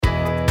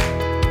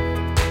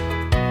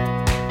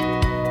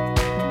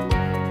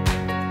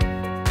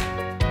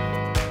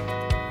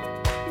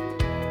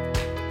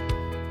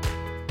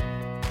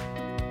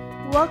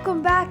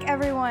Welcome back,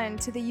 everyone,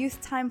 to the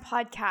Youth Time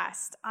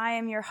Podcast. I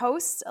am your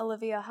host,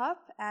 Olivia Hupp,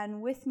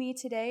 and with me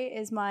today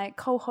is my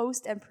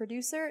co-host and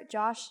producer,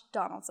 Josh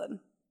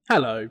Donaldson.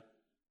 Hello.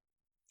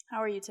 How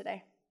are you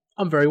today?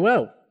 I'm very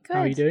well. Good.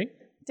 How are you doing?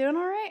 Doing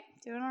all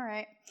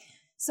right.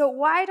 So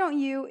why don't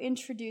you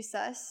introduce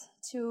us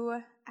to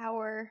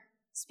our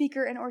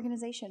speaker and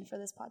organization for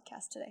this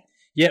podcast today?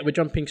 Yeah, we're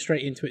jumping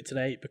straight into it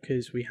today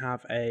because we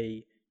have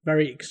a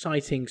very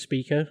exciting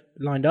speaker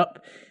lined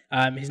up.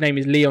 His name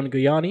is Leon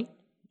Guyani,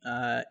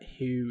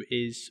 who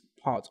is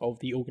part of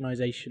the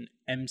organization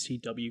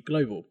MCW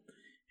Global,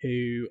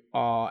 who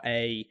are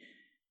a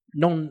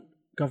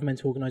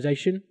non-governmental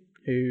organization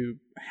who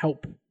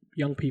help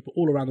young people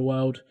all around the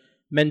world,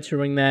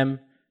 mentoring them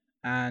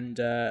and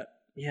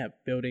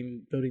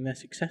building their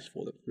success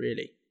for them,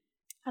 really.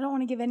 I don't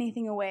want to give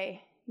anything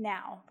away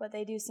now, but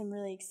they do some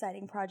really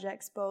exciting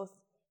projects both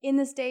in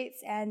the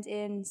States and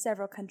in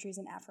several countries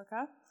in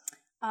Africa.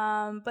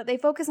 But they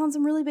focus on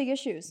some really big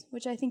issues,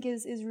 which I think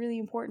is really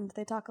important.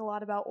 They talk a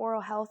lot about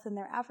oral health in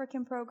their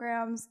African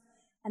programs,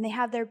 and they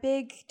have their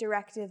big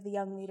directive, the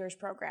Young Leaders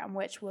Program,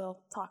 which we'll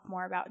talk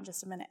more about in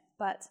just a minute.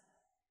 But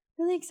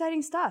really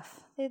exciting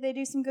stuff. They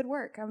do some good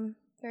work. I'm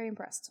very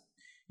impressed.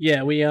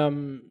 Yeah, we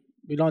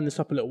lined this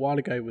up a little while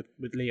ago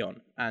with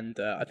Leon, and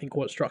I think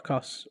what struck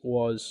us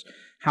was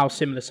how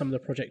similar some of the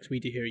projects we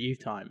do here at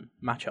Youth Time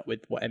match up with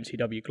what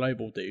MCW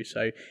Global do.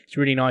 So it's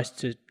really nice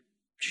to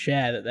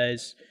share that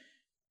there's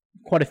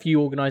quite a few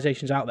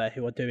organisations out there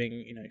who are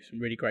doing, some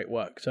really great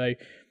work. So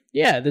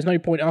yeah, there's no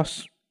point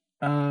us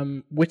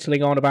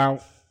whittling on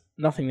about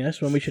nothingness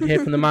when we should hear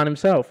from the man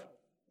himself.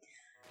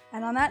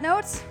 And on that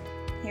note,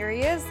 here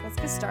he is. Let's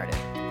get started.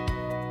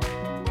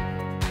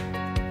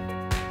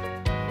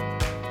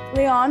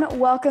 Leon,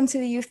 welcome to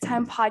the Youth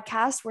Time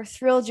Podcast. We're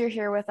thrilled you're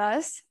here with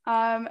us.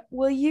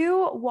 Will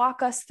you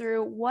walk us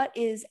through what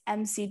is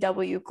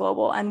MCW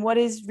Global and what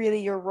is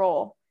really your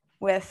role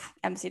with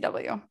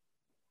MCW?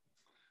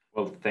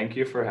 Well, thank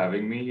you for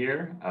having me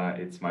here.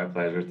 It's my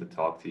pleasure to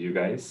talk to you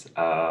guys.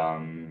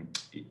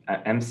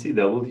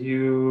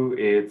 MCW,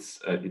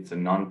 it's a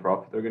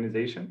nonprofit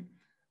organization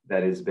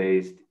that is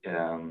based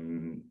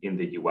in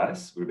the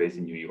US. We're based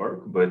in New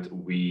York, but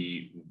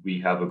we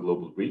have a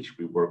global reach.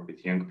 We work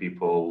with young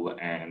people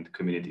and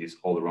communities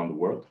all around the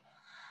world.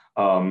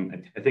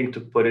 I think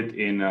to put it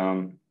in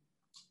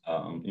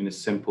a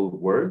simple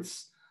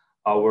words,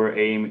 our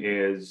aim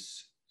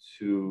is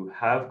to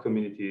have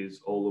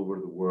communities all over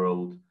the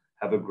world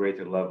have a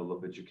greater level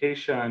of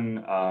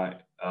education,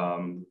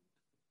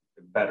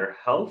 better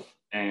health,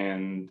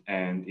 and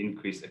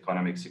increased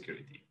economic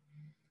security.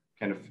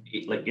 Kind of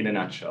like in a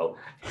nutshell.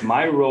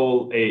 My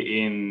role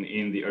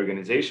in the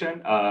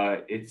organization,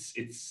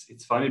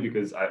 it's funny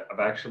because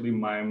I've actually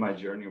my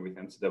journey with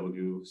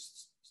MCW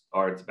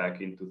starts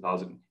back in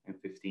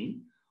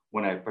 2015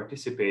 when I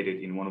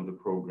participated in one of the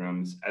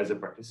programs as a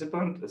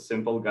participant, a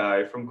simple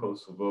guy from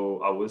Kosovo.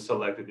 I was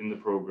selected in the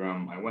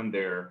program. I went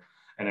there.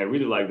 And I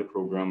really liked the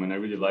program, and I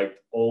really liked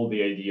all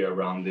the idea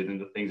around it and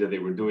the things that they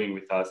were doing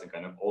with us and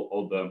kind of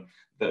all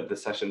the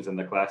sessions and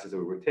the classes that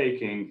we were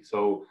taking.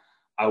 So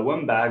I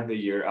went back the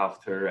year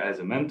after as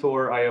a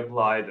mentor. I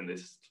applied, and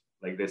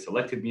they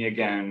selected me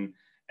again.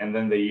 And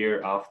then the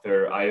year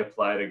after, I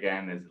applied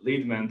again as a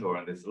lead mentor,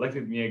 and they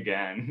selected me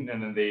again.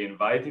 And then they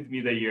invited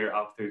me the year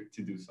after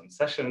to do some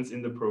sessions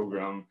in the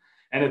program.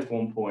 And at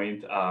one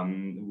point,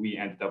 we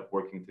ended up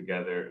working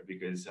together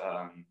because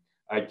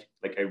I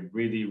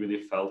really,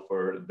 really felt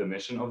for the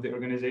mission of the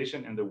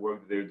organization and the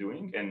work they're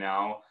doing. And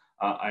now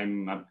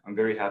I'm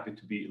very happy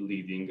to be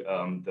leading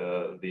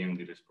the Young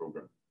Leaders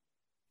Program.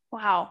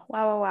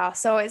 Wow.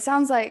 So it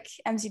sounds like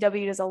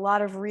MCW does a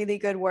lot of really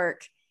good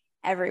work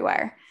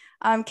everywhere.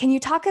 Can you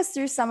talk us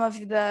through some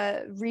of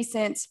the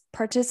recent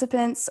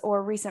participants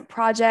or recent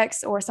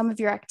projects or some of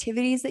your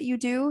activities that you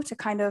do to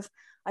kind of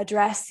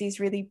address these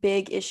really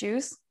big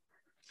issues?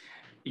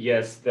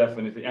 Yes,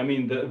 definitely. I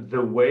mean, the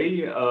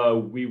way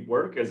we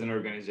work as an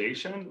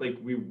organization,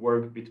 we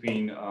work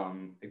between,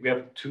 we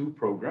have two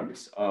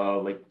programs.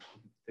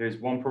 There's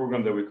one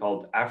program that we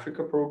call the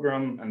Africa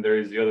program, and there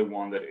is the other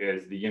one that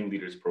is the Young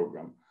Leaders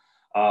Program.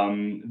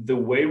 The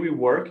way we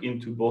work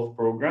into both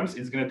programs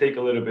is going to take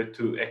a little bit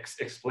to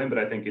explain, but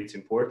I think it's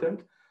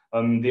important.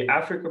 The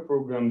Africa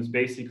program is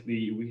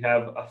basically, we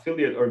have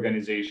affiliate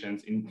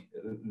organizations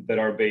that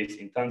are based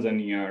in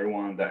Tanzania,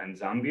 Rwanda, and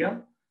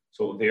Zambia.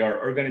 So they are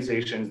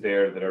organizations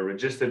there that are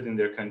registered in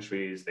their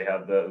countries. They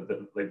have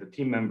the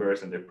team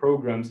members and their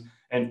programs,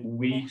 and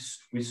we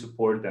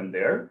support them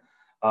there.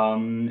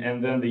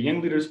 And then the Young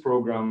Leaders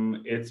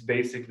Program, it's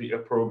basically a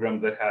program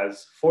that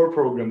has 4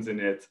 programs in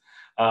it.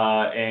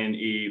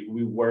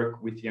 We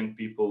work with young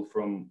people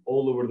from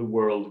all over the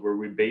world, where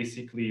we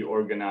basically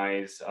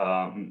organize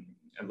the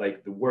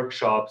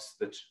workshops,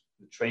 the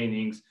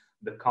trainings,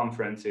 the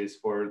conferences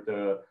for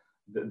the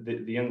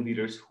young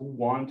leaders who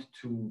want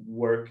to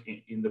work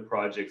in the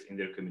projects in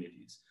their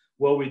communities.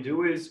 What we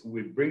do is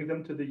we bring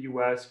them to the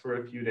US for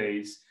a few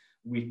days.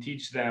 We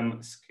teach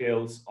them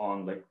skills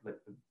on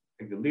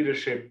the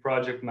leadership,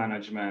 project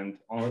management,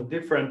 on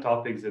different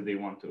topics that they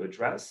want to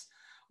address.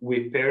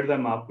 We pair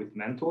them up with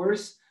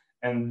mentors,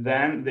 and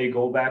then they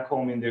go back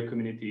home in their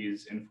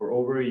communities, and for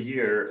over a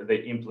year, they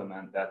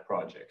implement that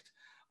project.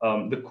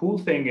 The cool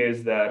thing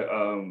is that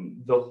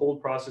the whole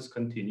process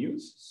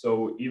continues.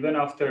 So even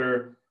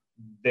after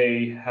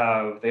they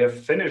have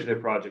finished their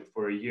project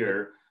for a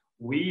year,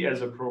 we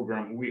as a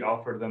program, we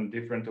offer them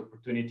different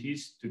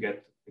opportunities to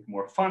get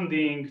more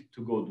funding,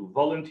 to go do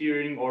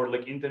volunteering or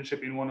like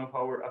internship in one of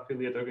our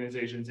affiliate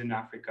organizations in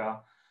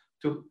Africa,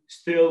 to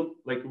still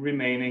like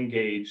remain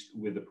engaged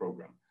with the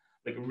program.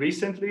 Like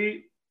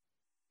recently,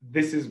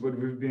 this is what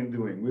we've been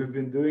doing. We've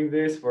been doing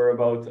this for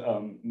about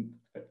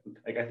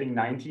like I think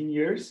 19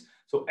 years.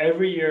 So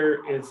every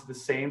year it's the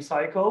same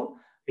cycle.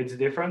 It's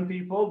different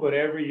people, but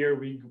every year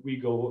we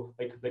go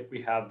like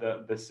we have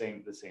the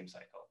same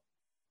cycle.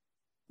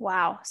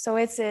 Wow. So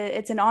it's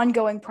an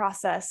ongoing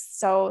process.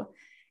 So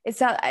it's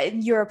not,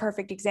 you're a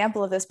perfect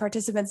example of this.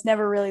 Participants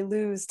never really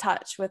lose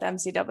touch with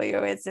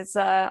MCW. It's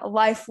a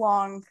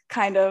lifelong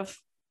kind of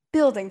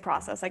building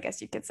process, I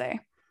guess you could say.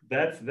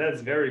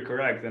 That's very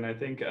correct. And I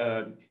think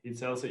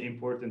it's also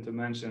important to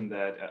mention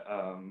that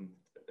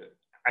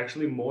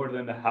actually more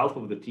than the half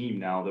of the team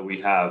now that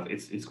we have,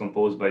 it's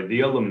composed by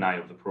the alumni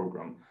of the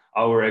program.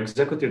 Our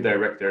executive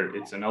director,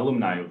 it's an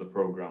alumni of the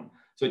program.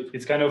 So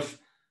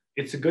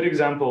it's a good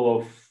example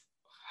of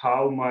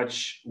how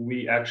much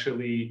we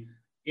actually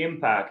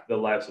impact the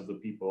lives of the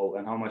people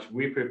and how much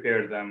we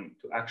prepare them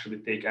to actually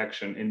take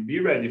action and be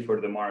ready for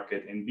the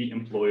market and be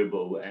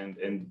employable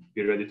and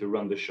be ready to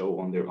run the show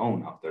on their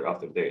own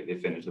after they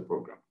finish the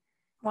program.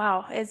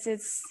 Wow, it's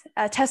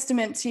a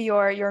testament to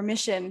your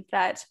mission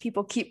that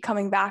people keep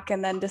coming back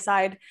and then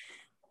decide,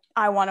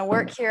 I want to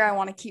work here, I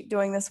want to keep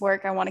doing this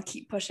work, I want to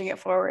keep pushing it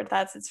forward.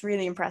 It's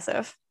really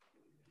impressive.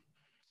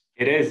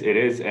 It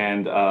is,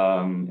 and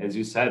as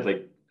you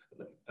said,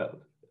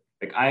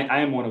 I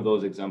am one of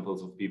those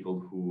examples of people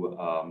who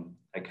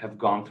like have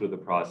gone through the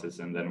process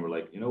and then we're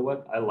like, you know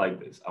what, I like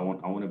this. I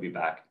want to be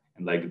back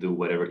and like do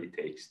whatever it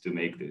takes to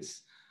make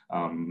this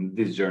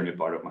this journey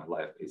part of my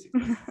life,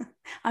 basically.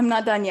 I'm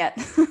not done yet.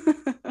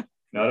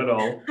 Not at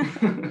all.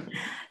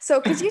 So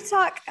could you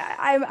talk,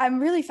 I'm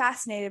really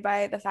fascinated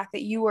by the fact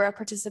that you were a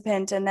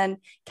participant and then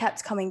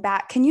kept coming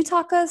back. Can you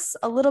talk us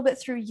a little bit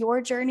through your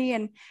journey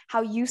and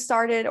how you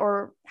started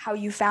or how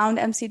you found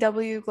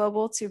MCW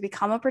Global to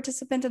become a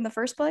participant in the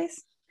first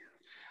place?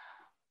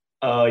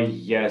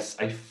 Yes,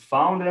 I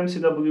found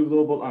MCW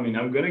Global. I mean,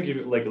 I'm going to give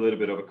it like a little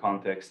bit of a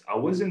context. I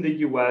was in the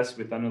US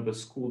with another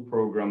school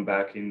program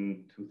back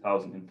in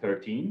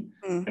 2013.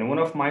 And one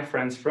of my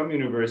friends from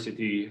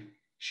university,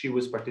 she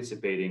was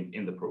participating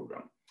in the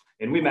program.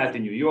 And we met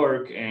in New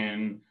York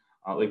and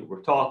like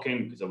we're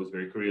talking because I was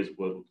very curious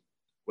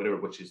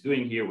what she's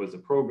doing here, was the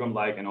program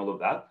like and all of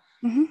that.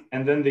 Mm-hmm.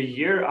 And then the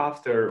year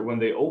after, when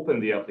they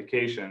opened the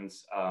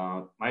applications,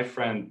 my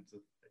friend,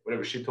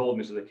 whatever she told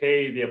me, she's like,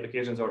 hey, the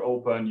applications are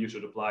open, you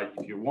should apply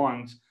if you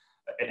want.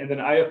 And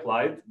then I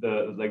applied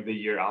the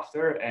year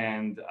after,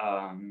 and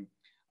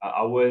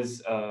I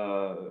was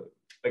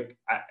like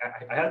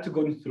I had to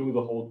go through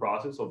the whole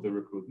process of the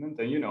recruitment.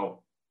 And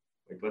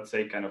like let's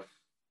say kind of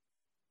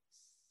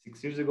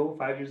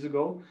 5 years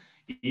ago,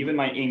 even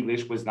my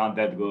English was not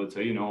that good.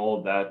 So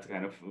all that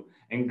kind of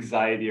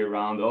anxiety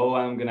around, oh,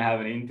 I'm gonna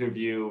have an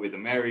interview with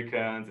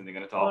Americans and they're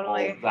gonna talk all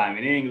the time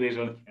in English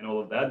and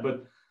all of that.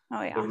 But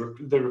oh, yeah.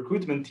 The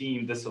recruitment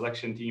team, the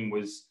selection team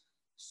was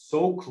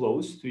so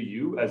close to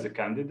you as a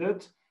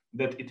candidate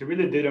that it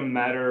really didn't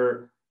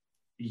matter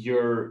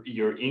your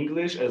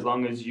English, as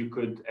long as you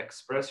could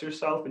express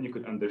yourself and you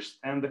could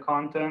understand the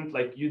content.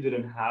 Like you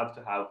didn't have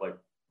to have like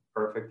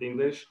perfect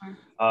English.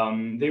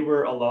 They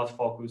were a lot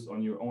focused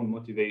on your own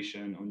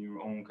motivation, on your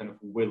own kind of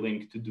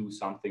willing to do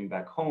something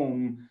back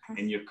home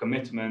and your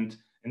commitment.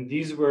 And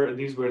these were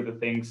the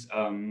things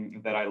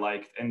that I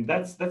liked. And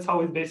that's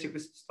how it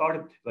basically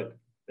started. Like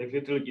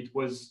literally, it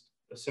was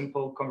a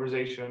simple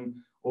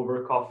conversation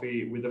over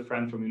coffee with a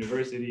friend from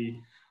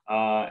university.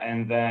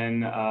 And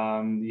then,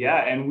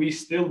 and we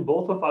still,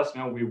 both of us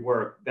now, we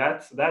work.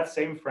 That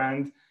same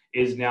friend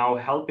is now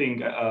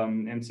helping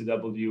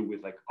MCW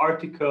with like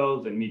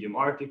articles and Medium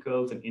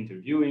articles and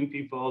interviewing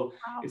people.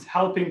 Wow. It's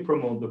helping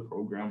promote the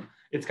program.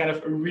 It's kind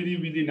of a really,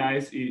 really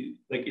nice,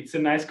 it's a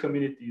nice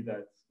community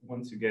that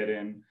once you get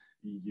in,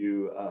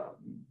 you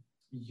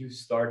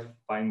start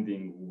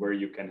finding where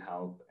you can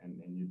help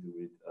and you do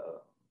it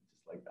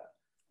just like that.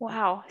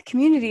 Wow,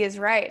 community is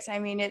right. I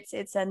mean, it's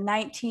a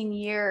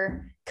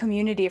 19-year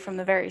community from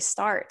the very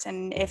start,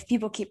 and if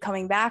people keep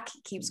coming back,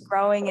 it keeps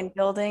growing and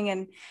building,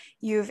 and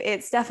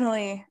it's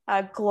definitely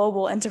a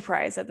global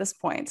enterprise at this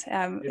point.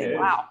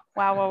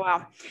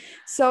 Wow.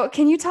 So,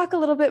 can you talk a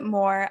little bit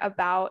more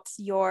about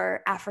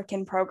your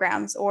African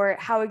programs, or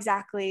how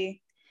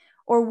exactly,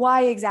 or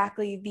why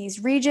exactly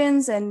these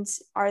regions, and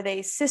are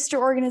they sister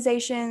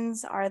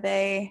organizations?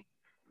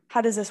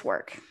 How does this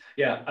work?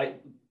 Yeah,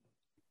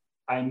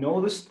 I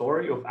know the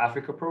story of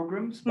Africa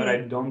programs, but I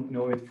don't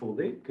know it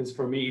fully because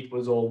for me it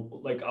was all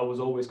like I was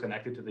always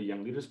connected to the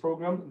Young Leaders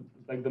program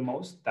like the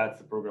most. That's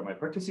the program I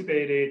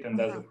participated and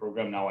that's the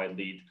program now I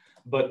lead.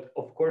 But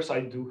of course, I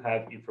do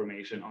have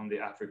information on the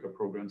Africa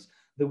programs.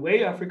 The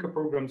way Africa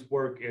programs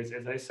work is,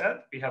 as I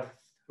said, we have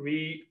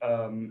three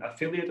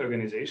affiliate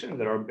organizations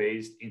that are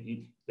based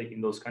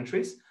in those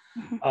countries,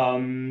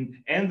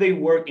 and they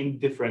work in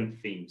different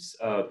themes.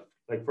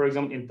 Like for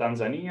example, in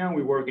Tanzania,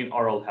 we work in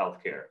oral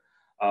healthcare.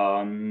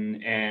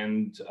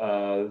 And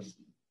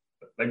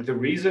like the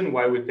reason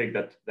why we picked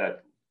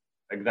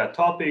that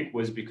topic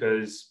was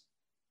because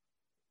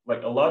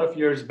like a lot of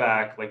years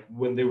back, like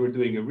when they were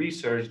doing a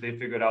research, they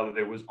figured out that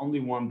there was only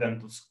one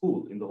dental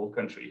school in the whole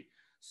country.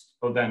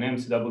 So then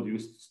MCW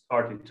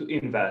started to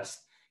invest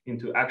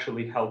into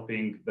actually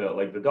helping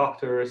the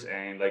doctors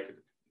and like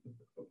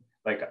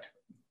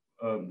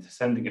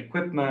sending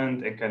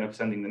equipment and kind of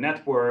sending the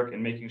network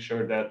and making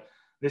sure that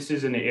this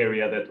is an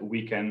area that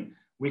we can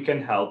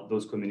help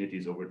those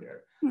communities over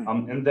there.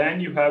 And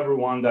then you have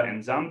Rwanda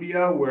and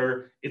Zambia,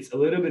 where it's a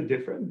little bit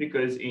different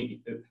because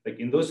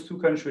in those two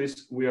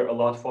countries, we are a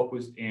lot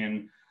focused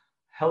in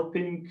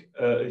helping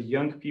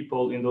young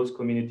people in those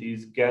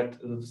communities get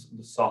the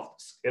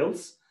soft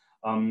skills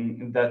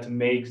that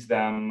makes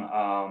them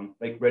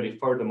like ready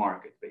for the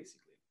market,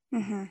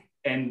 basically.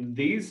 And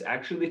these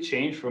actually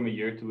change from a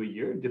year to a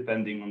year,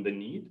 depending on the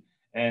need.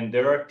 And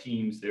there are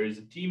teams. There is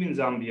a team in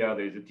Zambia,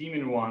 there is a team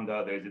in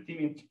Rwanda, there is a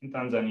team in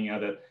Tanzania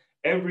that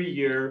every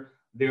year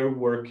they're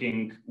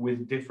working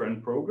with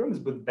different programs,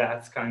 but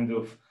that's kind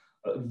of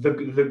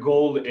the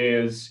goal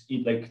is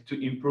like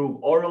to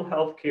improve oral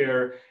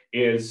healthcare,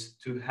 is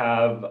to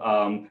have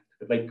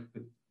like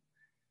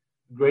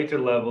greater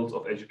levels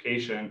of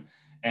education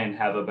and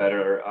have a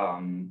better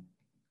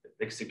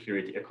like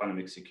security,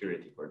 economic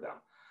security for them.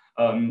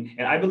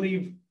 And I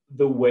believe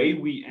the way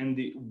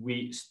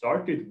we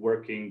started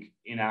working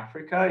in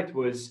Africa, it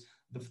was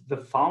the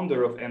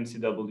founder of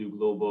MCW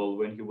Global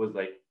when he was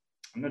like,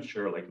 I'm not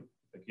sure, like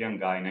a young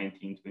guy,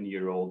 19,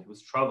 20-year-old, he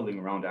was traveling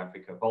around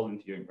Africa,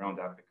 volunteering around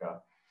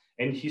Africa.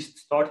 And he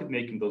started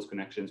making those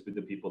connections with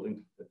the people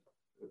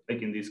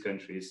in these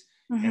countries.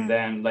 And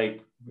then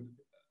like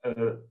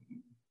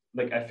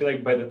I feel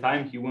like by the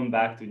time he went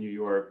back to New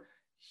York,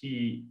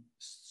 he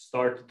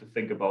started to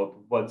think about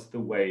what's the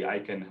way I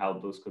can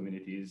help those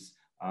communities.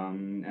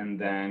 And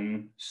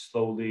then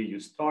slowly you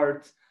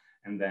start,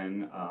 and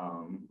then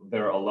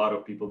there are a lot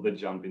of people that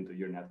jump into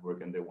your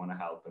network and they want to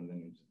help, and then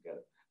you just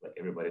get like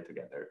everybody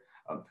together.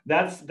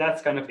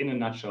 That's kind of in a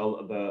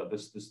nutshell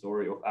the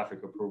story of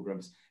Africa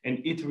programs,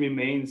 and it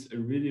remains a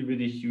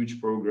really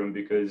huge program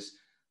because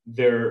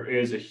there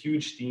is a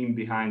huge team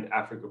behind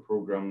Africa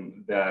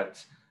program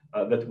that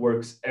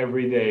works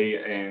every day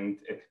and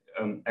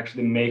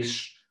actually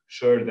makes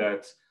sure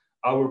that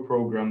our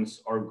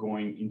programs are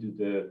going into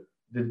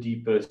the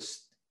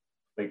deepest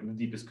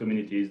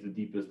communities, the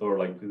deepest or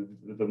like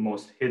the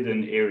most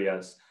hidden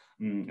areas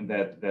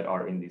that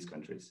are in these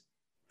countries.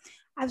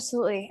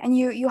 Absolutely. And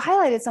you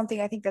highlighted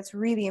something I think that's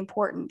really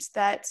important,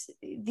 that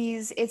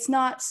it's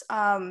not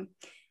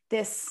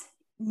this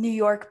New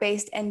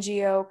York-based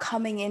NGO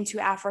coming into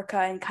Africa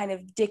and kind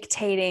of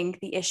dictating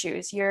the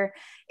issues.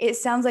 It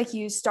sounds like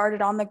you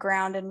started on the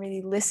ground and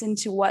really listened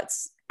to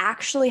what's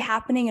actually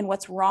happening and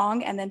what's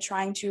wrong, and then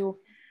trying to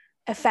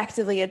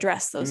effectively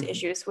address those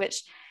issues,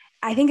 which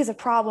I think is a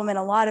problem in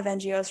a lot of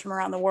NGOs from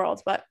around the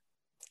world. But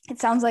it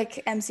sounds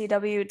like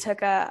MCW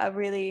took a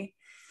really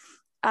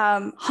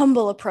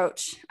humble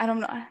approach. I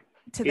don't know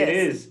to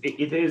this.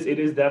 It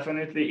is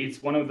definitely.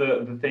 It's one of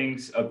the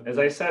things. As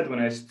I said, when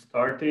I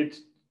started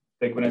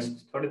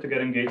to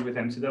get engaged with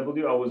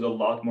MCW, I was a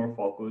lot more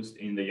focused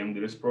in the Young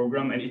Leaders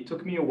program, and it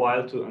took me a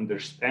while to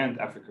understand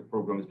Africa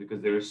programs because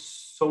there are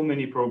so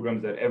many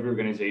programs that every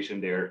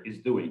organization there is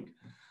doing.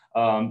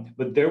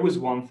 But there was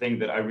one thing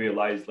that I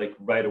realized like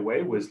right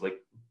away was like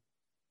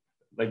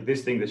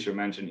this thing that you're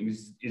mentioning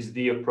is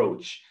the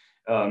approach.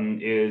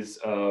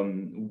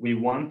 We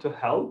want to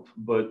help,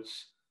 but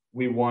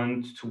we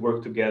want to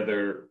work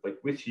together like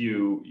with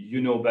you. You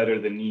know better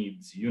the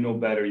needs, you know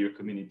better your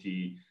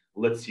community.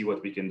 Let's see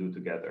what we can do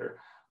together.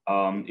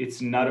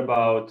 It's not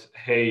about,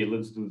 hey,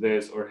 let's do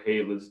this, or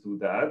hey, let's do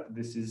that.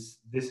 This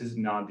is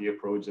not the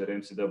approach that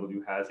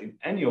MCW has in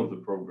any of the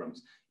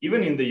programs.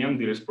 Even in the Young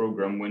Leaders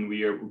program, when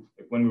we're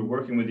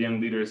working with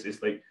young leaders,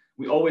 it's like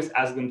we always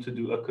ask them to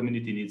do a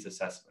community needs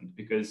assessment,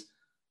 because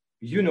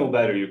you know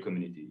better your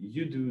community.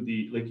 You do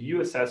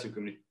you assess your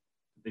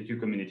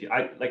community.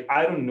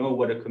 I don't know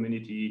what a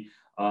community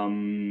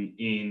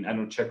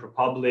in Czech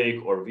Republic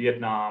or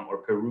Vietnam or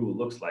Peru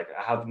looks like.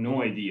 I have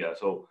no idea.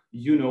 So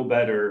you know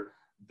better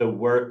the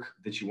work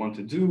that you want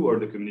to do or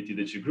the community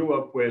that you grew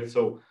up with.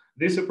 So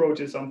this approach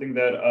is something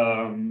that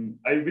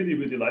I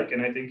really like,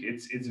 and I think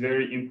it's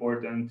very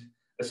important,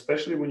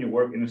 especially when you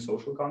work in a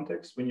social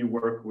context, when you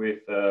work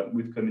with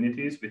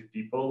communities, with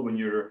people, when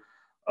you're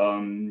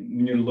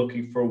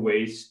looking for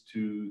ways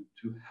to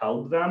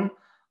help them.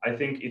 I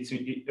think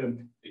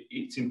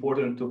it's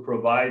important to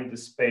provide the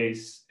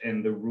space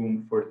and the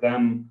room for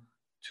them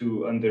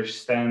to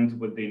understand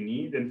what they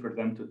need and for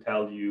them to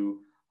tell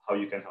you how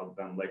you can help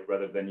them, like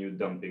rather than you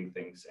dumping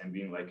things and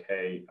being like,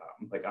 hey,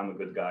 like I'm a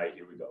good guy,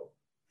 here we go.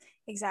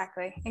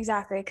 Exactly,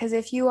 exactly. Because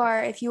if you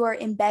are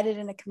embedded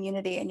in a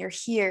community and you're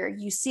here,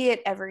 you see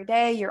it every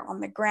day, you're on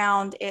the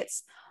ground,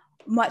 it's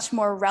much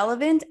more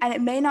relevant. And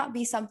it may not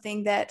be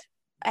something that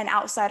an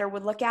outsider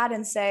would look at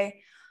and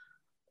say,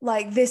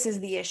 like, this is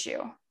the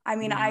issue. I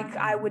mean,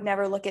 I would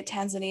never look at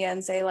Tanzania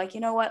and say, like,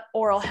 you know what,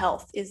 oral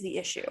health is the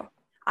issue.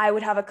 I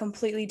would have a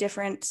completely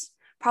different,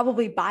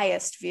 probably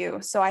biased view.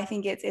 So I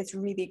think it's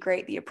really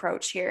great, the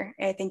approach here.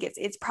 I think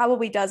it's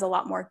probably does a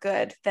lot more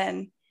good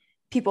than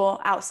people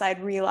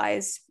outside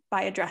realize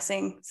by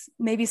addressing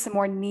maybe some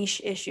more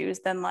niche issues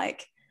than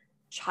like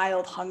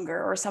child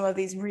hunger or some of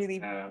these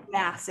really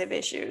massive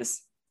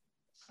issues.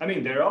 I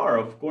mean,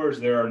 of course,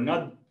 there are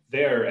not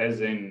there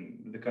as in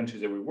the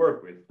countries that we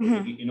work with.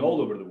 In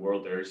all over the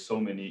world, there are so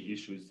many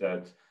issues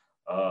that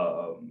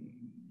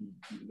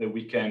that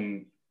we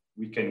can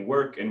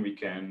work and we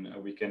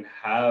can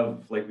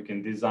have, like, we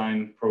can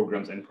design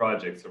programs and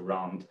projects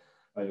around.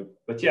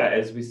 But yeah,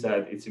 as we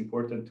said, it's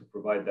important to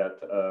provide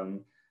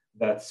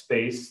that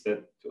space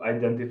that to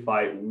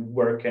identify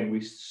where can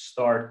we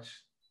start,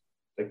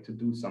 like, to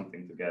do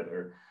something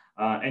together.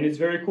 And it's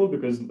very cool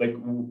because like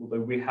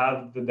we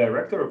have the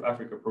director of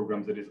Africa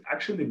programs that is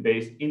actually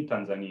based in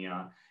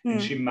Tanzania,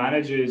 and she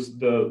manages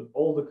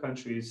all the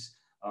countries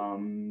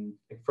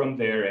from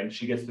there, and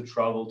she gets to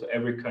travel to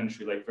every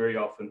country like very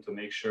often to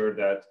make sure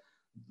that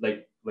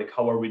like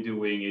how are we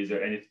doing? Is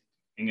there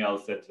anything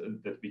else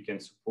that we can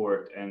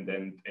support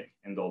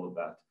and all of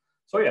that.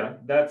 So yeah,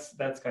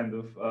 that's kind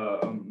of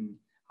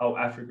how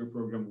Africa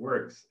program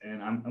works,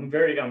 and I'm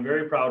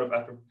very proud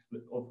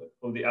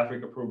of the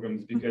Africa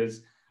programs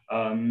because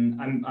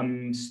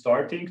I'm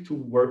starting to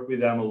work with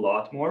them a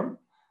lot more.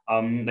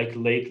 Like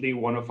lately,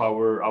 one of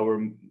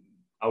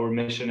our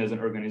mission as an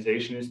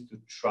organization is to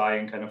try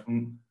and kind of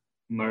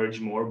merge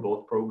more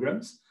both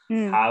programs,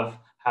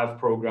 have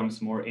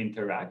programs more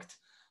interact.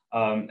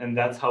 And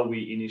that's how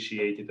we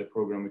initiated a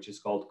program which is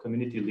called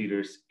Community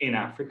Leaders in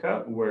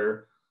Africa,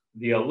 where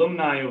the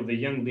alumni of the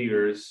young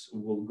leaders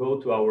will go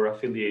to our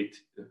affiliate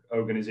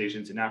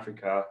organizations in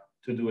Africa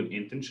to do an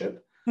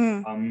internship.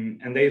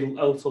 And they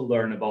also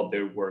learn about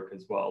their work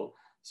as well.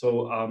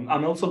 So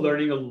I'm also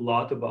learning a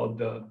lot about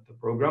the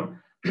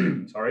program.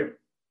 Sorry.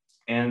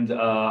 And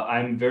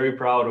I'm very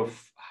proud of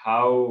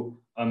how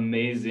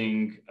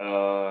amazing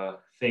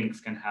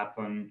things can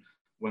happen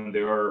when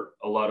there are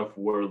a lot of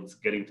worlds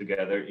getting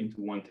together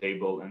into one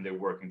table and they're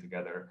working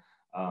together.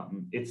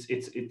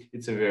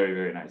 It's a very,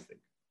 very nice thing.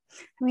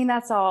 I mean,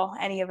 that's all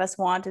any of us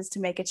want, is to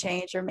make a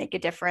change or make a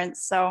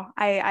difference. So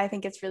I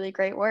think it's really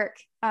great work.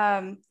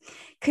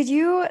 Could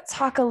you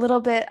talk a little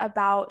bit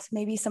about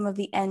maybe some of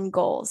the end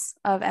goals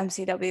of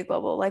MCW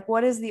Global? Like,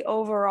 what is the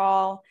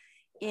overall,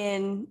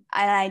 in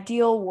an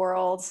ideal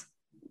world,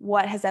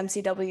 what has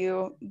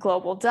MCW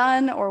Global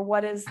done, or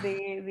what is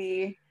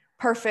the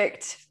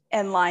perfect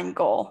end line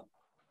goal?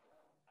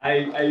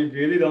 I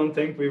really don't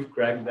think we've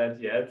cracked that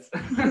yet.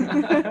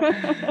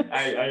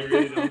 I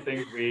really don't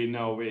think we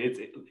know.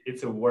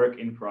 It's a work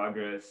in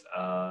progress.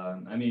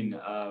 I mean,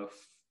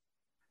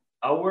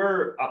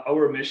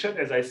 our mission,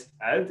 as I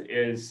said,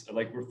 is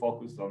like we're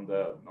focused on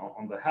the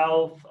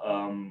health,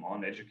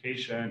 on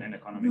education, and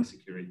economic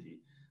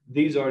security.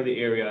 These are the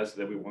areas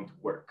that we want to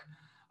work.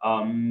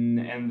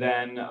 And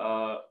then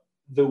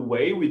the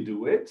way we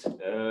do it,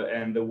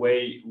 and the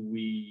way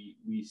we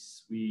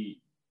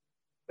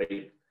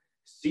like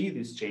see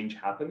this change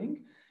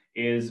happening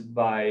is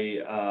by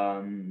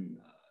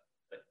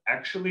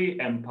actually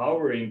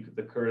empowering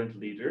the current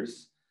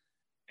leaders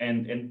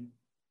and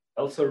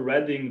also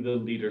readying the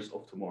leaders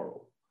of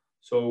tomorrow.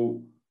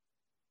 So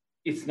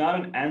it's not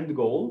an end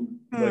goal,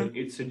 but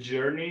it's a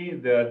journey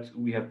that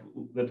we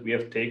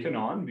have taken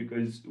on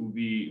because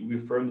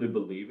we firmly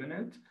believe in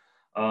it.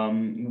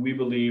 We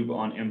believe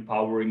on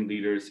empowering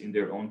leaders in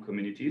their own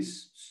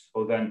communities,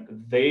 so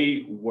then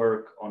they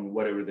work on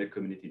whatever their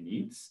community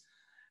needs.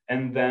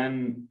 And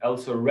then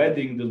also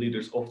readying the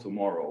leaders of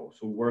tomorrow.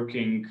 So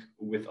working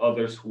with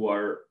others who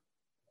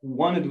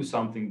want to do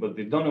something, but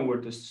they don't know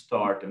where to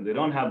start, and they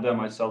don't have that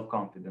much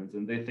self-confidence,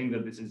 and they think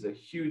that this is a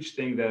huge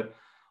thing that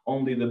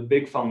only the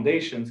big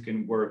foundations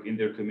can work in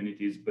their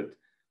communities. But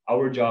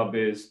our job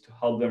is to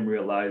help them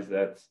realize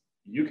that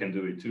you can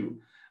do it too.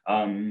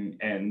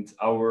 And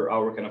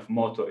our kind of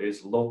motto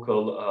is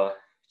local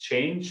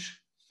change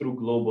through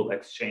global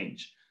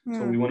exchange.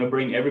 So we want to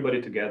bring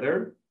everybody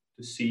together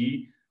to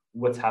see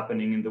what's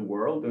happening in the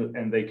world,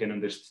 and they can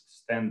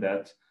understand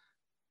that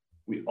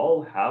we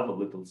all have a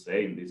little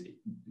say in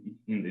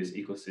this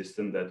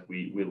ecosystem that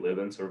we live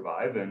and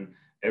survive, and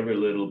every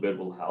little bit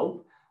will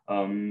help.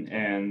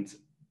 And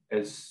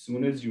as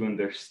soon as you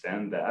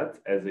understand that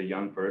as a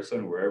young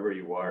person, wherever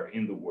you are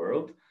in the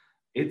world,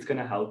 it's going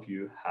to help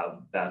you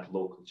have that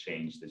local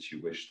change that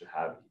you wish to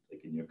have,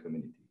 like in your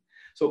community.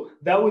 So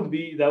that would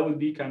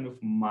be kind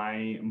of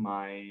my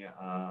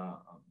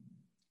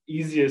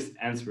easiest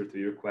answer to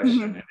your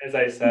question. And as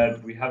I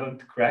said, we haven't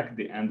cracked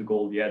the end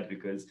goal yet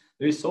because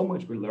there's so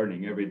much we're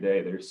learning every day.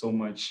 There's so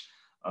much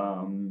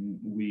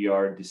we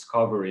are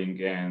discovering,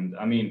 and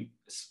I mean,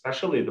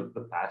 especially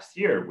the past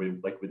year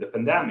with the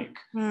pandemic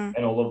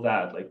and all of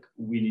that, like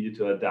we needed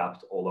to adapt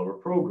all our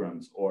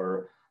programs,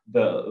 or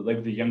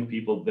the young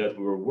people that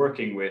we were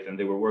working with and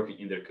they were working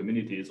in their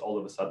communities, all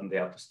of a sudden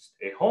they have to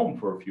stay home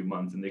for a few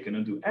months and they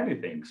cannot do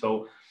anything. So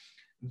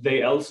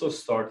they also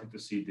started to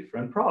see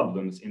different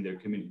problems in their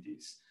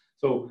communities.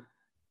 So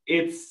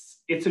it's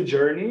a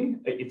journey.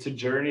 It's a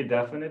journey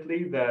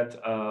definitely that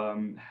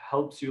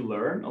helps you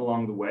learn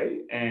along the way,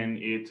 and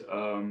it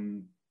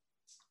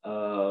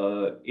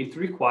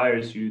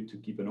requires you to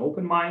keep an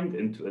open mind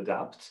and to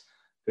adapt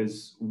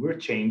because we're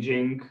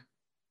changing,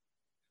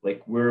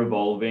 like we're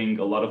evolving.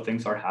 A lot of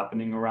things are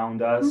happening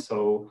around us.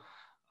 So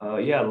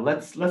yeah,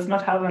 let's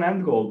not have an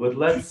end goal, but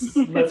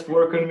let's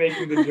work on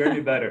making the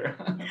journey better.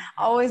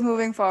 Always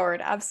moving forward,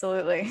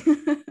 absolutely.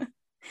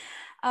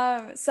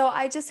 So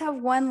I just have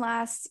one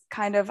last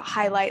kind of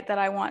highlight that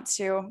I want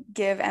to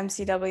give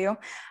MCW.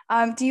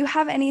 Do you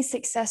have any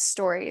success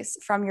stories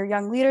from your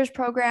Young Leaders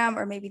program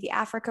or maybe the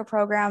Africa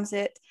programs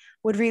that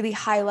would really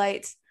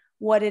highlight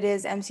what it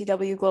is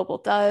MCW Global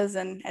does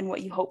and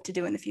what you hope to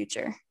do in the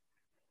future?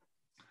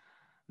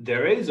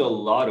 There is a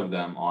lot of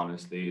them,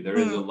 honestly. There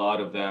is a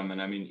lot of them,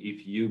 and I mean,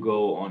 if you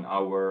go on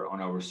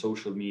our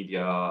social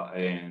media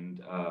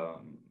and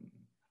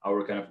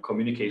our kind of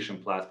communication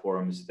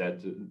platforms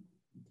that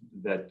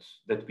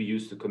we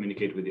use to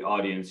communicate with the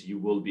audience, you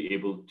will be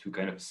able to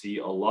kind of see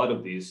a lot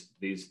of these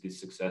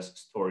success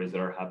stories that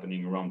are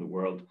happening around the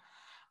world.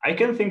 I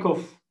can think of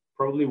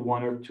probably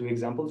one or two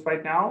examples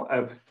right now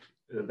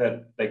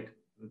that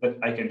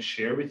I can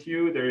share with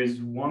you. There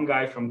is one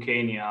guy from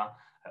Kenya.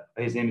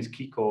 His name is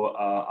Kiko.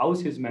 I was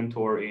his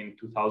mentor in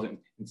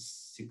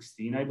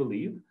 2016, I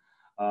believe.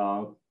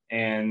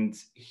 And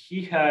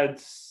he had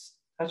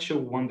such a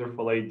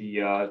wonderful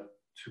idea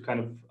to kind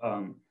of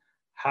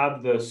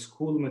have the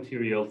school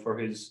material for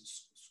his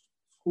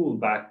school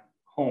back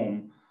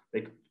home,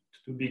 like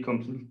to be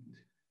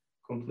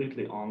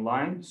completely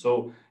online.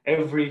 So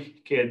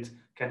every kid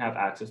can have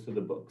access to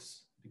the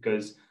books,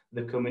 because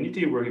the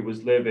community where he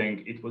was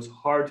living, it was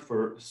hard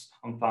for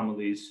some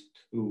families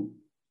to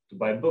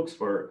buy books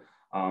for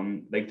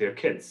like their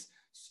kids.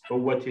 So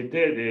what he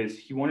did is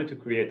he wanted to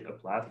create a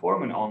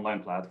platform, an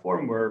online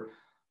platform, where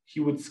he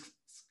would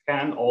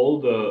scan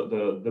all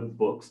the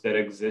books that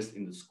exist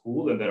in the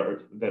school and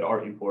that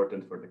are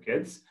important for the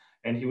kids,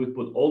 and he would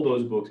put all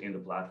those books in the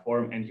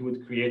platform, and he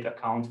would create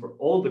accounts for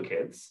all the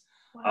kids.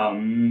 Wow.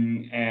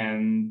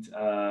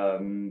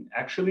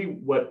 Actually,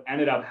 what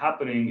ended up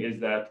happening is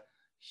that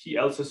he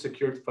also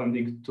secured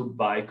funding to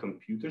buy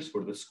computers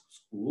for the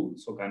school,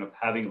 so kind of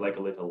having like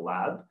a little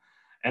lab,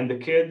 and the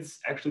kids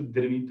actually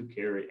didn't need to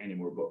carry any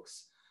more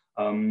books.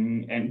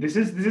 And this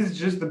is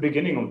just the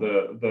beginning of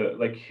the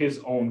like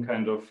his own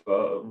kind of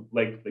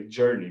like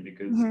journey,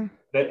 because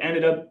that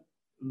ended up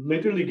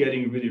literally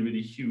getting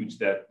really huge.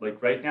 That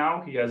like right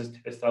now he has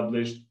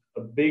established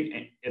a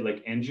big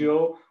like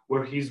NGO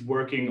where he's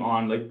working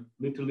on like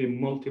literally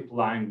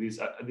multiplying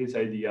this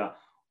idea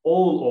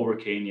all over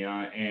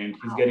Kenya, and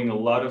he's getting a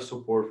lot of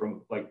support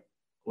from like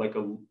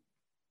a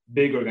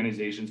big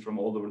organizations from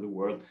all over the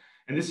world.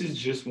 And this is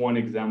just one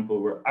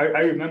example where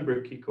I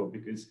remember Kiko,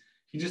 because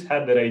he just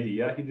had that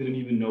idea. He didn't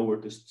even know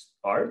where to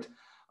start.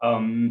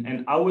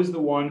 And I was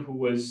the one who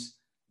was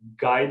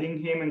guiding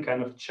him and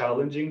kind of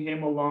challenging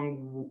him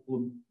along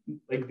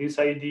like this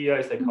idea.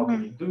 It's like, how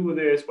can you do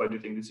this? Why do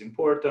you think this is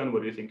important?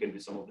 What do you think can be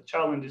some of the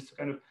challenges, to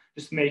kind of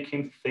just make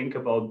him think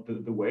about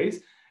the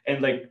ways.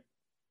 And like,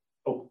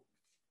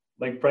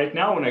 like right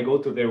now when I go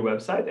to their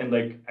website and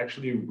like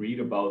actually read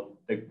about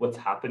like what's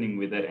happening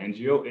with that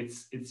NGO,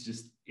 it's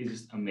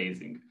just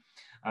amazing.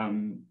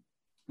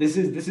 This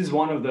is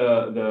one of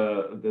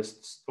the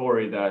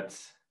story that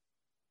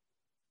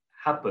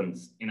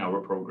happens in our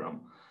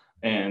program,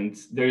 and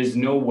there is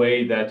no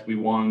way that we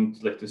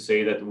want like to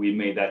say that we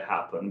made that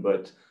happen,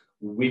 but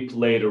we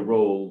played a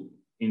role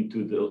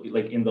into the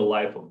like in the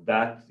life of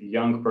that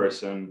young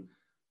person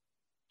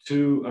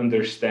to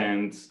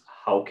understand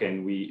how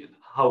can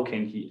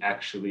he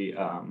actually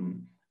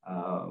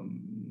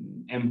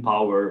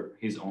empower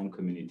his own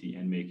community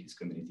and make his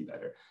community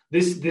better.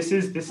 This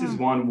is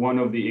one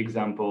of the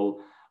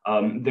example.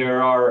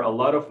 There are a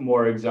lot of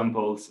more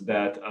examples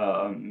that,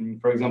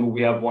 for example,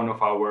 we have one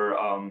of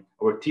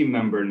our team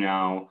member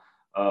now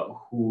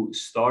who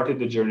started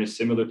the journey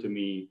similar to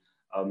me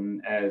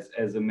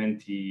as a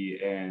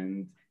mentee,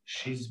 and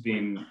she's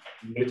been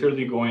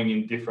literally going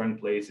in different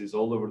places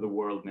all over the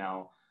world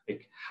now,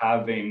 like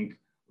having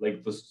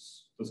like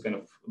those kind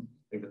of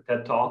like the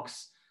TED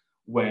Talks,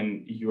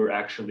 when you're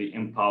actually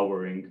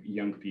empowering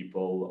young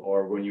people,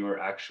 or when you're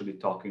actually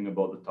talking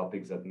about the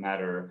topics that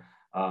matter.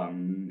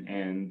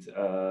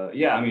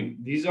 Yeah, I mean,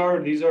 these are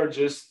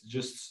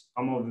just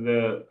some of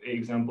the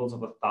examples of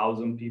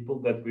 1,000 people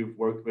that we've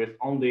worked with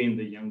only in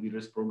the Young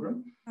Leaders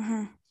program,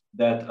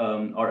 that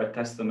are a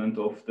testament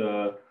of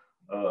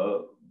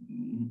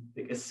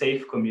like a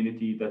safe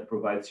community that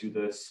provides you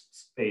the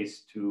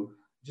space to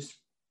just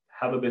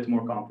have a bit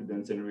more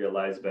confidence and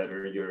realize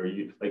better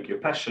like your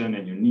passion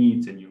and your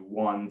needs and your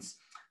wants,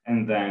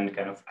 and then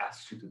kind of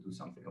asks you to do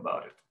something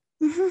about it.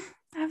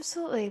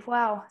 Absolutely.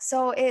 Wow.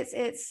 So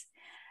it's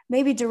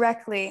maybe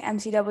directly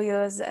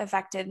MCW has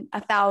affected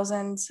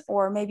 1,000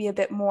 or maybe a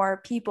bit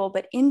more people,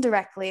 but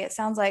indirectly, it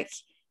sounds like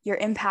your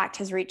impact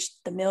has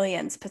reached the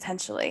millions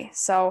potentially.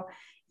 So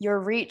your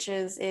reach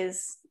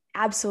is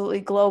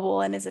absolutely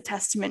global and is a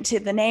testament to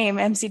the name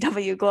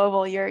MCW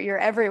Global. You're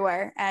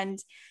everywhere, and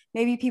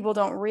maybe people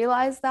don't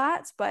realize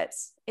that, but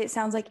it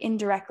sounds like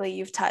indirectly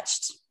you've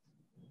touched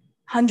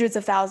hundreds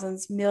of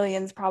thousands,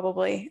 millions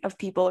probably of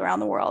people around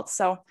the world.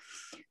 So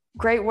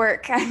great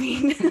work. I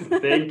mean,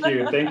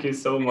 thank you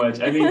so much.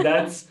 I mean,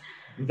 that's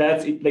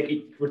it. Like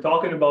we're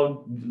talking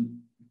about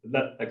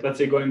that, like let's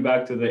say going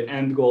back to the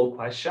end goal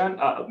question,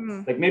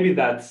 like maybe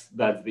that's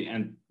the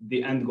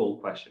end goal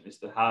question is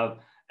to have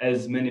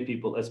as many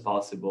people as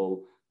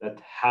possible that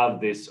have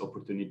this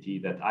opportunity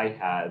that I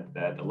had,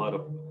 that a lot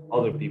of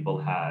other people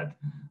had,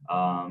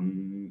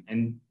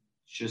 and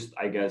just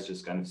I guess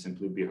just kind of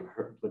simply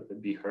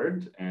be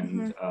heard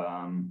and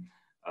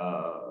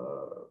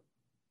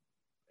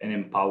and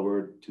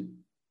empowered to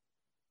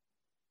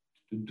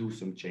do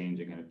some change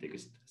and kind of take a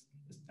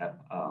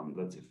step,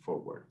 let's say,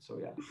 forward. So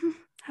yeah.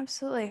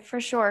 Absolutely, for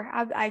sure.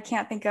 I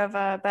can't think of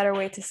a better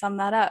way to sum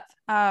that up.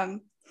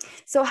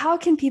 So how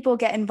can people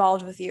get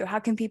involved with you? How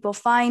can people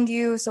find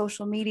you?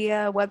 Social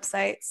media,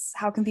 websites?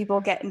 How can people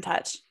get in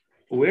touch?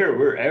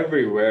 We're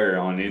everywhere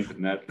on the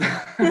internet.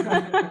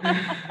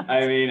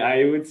 I mean,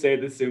 I would say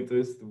the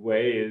simplest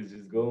way is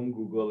just go on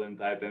Google and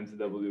type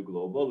MCW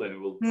Global and it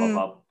will pop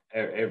up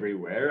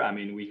everywhere. I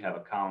mean, we have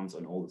accounts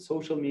on all the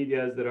social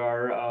medias that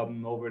are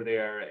over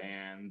there,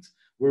 and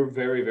we're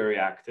very, very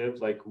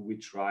active. Like we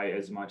try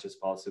as much as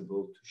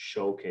possible to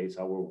showcase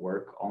our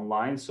work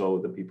online so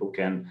the people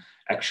can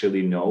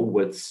actually know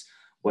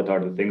what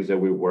are the things that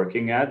we're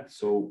working at.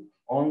 So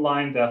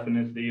online,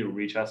 definitely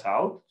reach us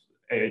out.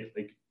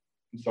 Like,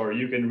 sorry,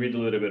 you can read a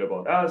little bit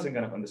about us and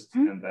kind of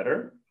understand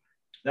better.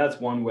 That's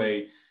one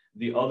way.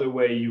 The other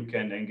way you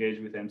can engage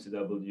with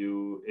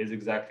MCW is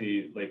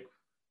exactly like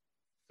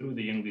through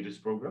the Young Leaders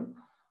Program,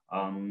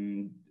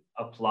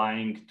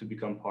 applying to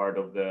become part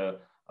of the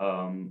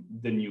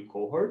new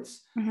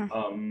cohorts.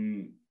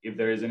 If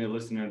there is any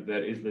listener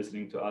that is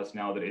listening to us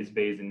now that is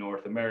based in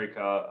North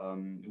America,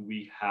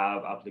 we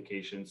have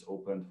applications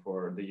open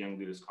for the Young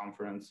Leaders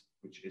Conference,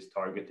 which is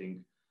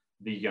targeting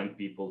the young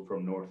people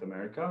from North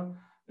America.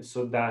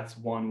 So that's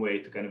one way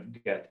to kind of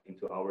get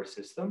into our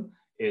system,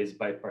 is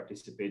by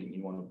participating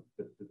in one of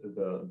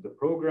the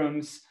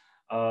programs.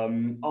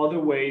 Other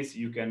ways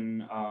you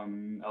can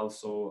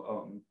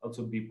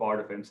also be part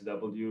of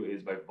MCW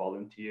is by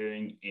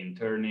volunteering,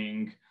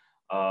 interning,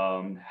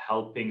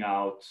 helping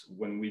out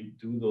when we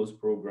do those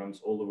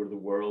programs all over the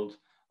world.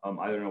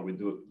 I don't know, we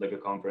do like a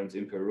conference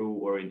in Peru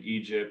or in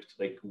Egypt,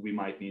 like we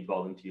might need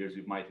volunteers,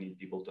 we might need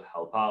people to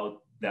help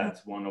out.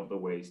 That's one of the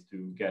ways to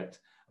get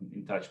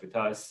in touch with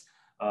us.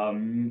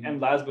 And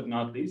last but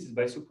not least is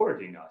by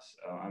supporting us.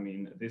 I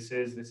mean, this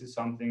is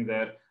something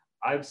that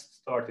I've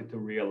started to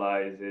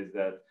realize, is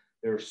that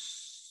there are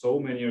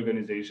so many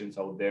organizations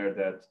out there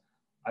that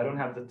I don't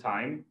have the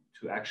time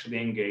to actually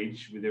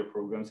engage with their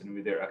programs and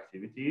with their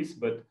activities.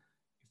 But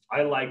if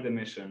I like the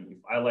mission,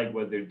 if I like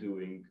what they're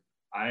doing,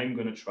 I'm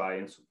going to try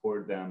and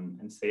support them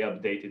and stay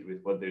updated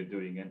with what they're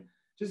doing and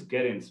just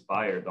get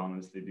inspired,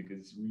 honestly,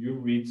 because you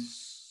read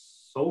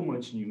so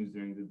much news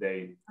during the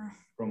day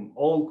from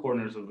all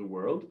corners of the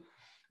world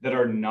that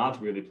are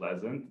not really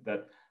pleasant,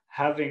 that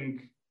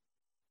having,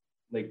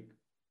 like,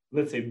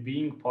 let's say,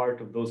 being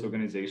part of those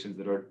organizations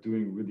that are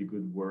doing really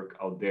good work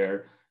out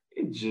there,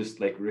 it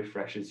just like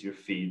refreshes your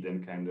feed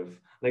and kind of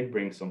like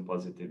brings some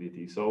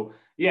positivity. So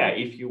yeah,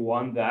 if you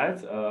want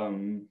that,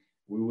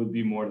 we would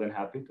be more than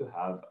happy to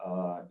have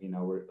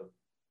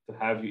to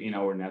have you in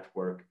our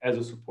network as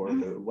a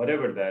supporter,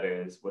 whatever that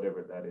is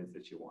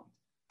that you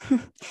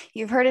want.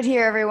 You've heard it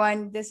here,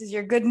 everyone. This is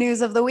your good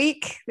news of the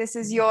week. This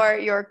is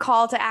your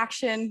call to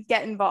action.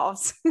 Get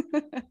involved.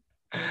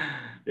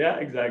 Yeah,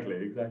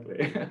 exactly.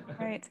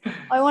 Right. Well,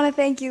 I want to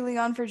thank you,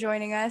 Leon, for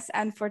joining us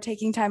and for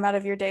taking time out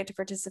of your day to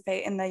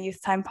participate in the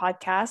Youth Time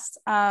podcast.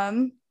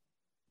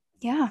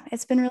 Yeah,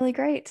 it's been really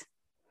great.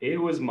 It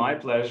was my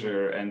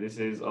pleasure, and this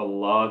is a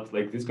lot,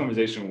 like this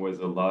conversation was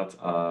a lot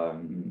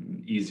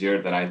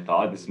easier than I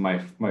thought. This is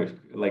my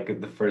like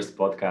the first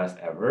podcast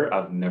ever.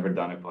 I've never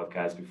done a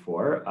podcast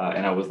before,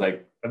 and I was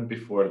like,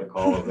 before the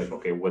call, I was like,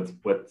 okay,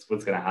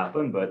 what's gonna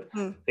happen? But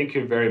thank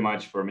you very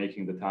much for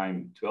making the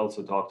time to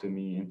also talk to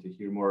me and to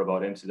hear more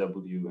about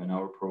MCW and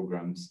our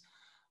programs.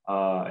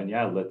 And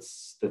yeah,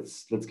 let's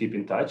keep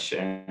in touch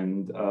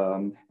and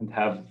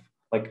have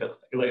like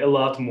a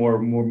lot more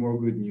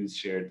good news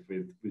shared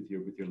with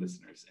your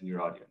listeners and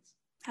your audience.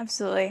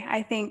 Absolutely.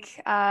 I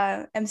think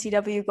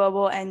MCW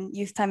Global and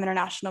Youth Time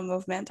International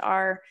Movement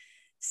are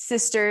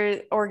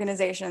sister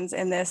organizations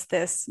in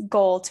this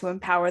goal to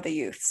empower the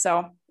youth.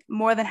 So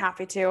more than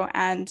happy to.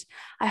 And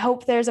I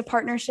hope there's a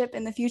partnership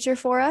in the future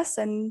for us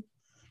and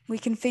we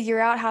can figure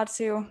out how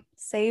to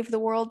save the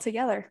world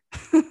together.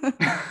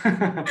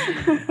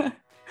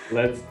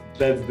 Let's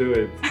do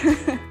it.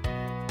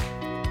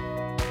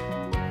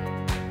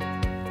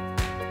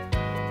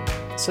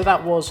 So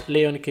that was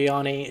Leon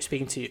Guyani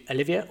speaking to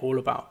Olivia all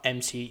about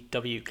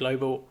MCW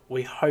Global.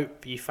 We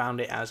hope you found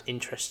it as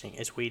interesting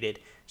as we did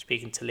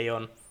speaking to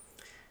Leon.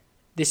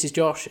 This is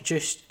Josh,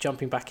 just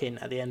jumping back in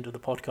at the end of the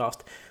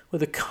podcast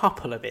with a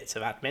couple of bits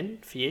of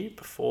admin for you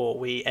before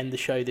we end the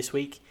show this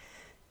week.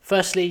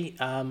 Firstly,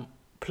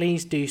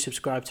 please do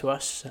subscribe to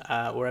us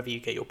wherever you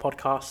get your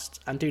podcasts,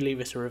 and do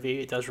leave us a review.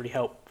 It does really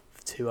help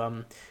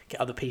to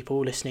get other people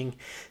listening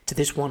to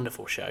this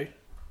wonderful show.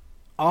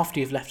 After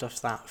you've left us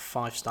that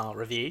 5-star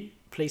review,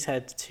 please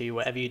head to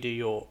wherever you do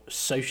your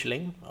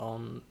socialing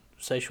on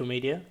social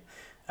media.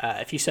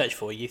 If you search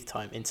for Youth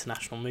Time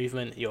International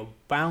Movement, you're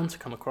bound to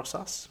come across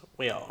us.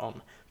 We are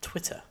on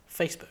Twitter,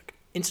 Facebook,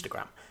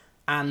 Instagram,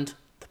 and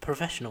the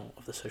professional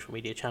of the social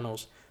media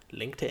channels,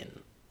 LinkedIn.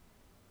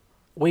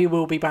 We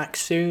will be back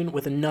soon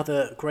with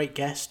another great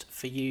guest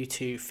for you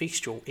to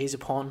feast your ears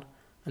upon.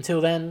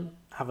 Until then,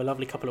 have a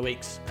lovely couple of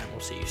weeks, and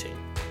we'll see you soon.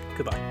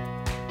 Goodbye.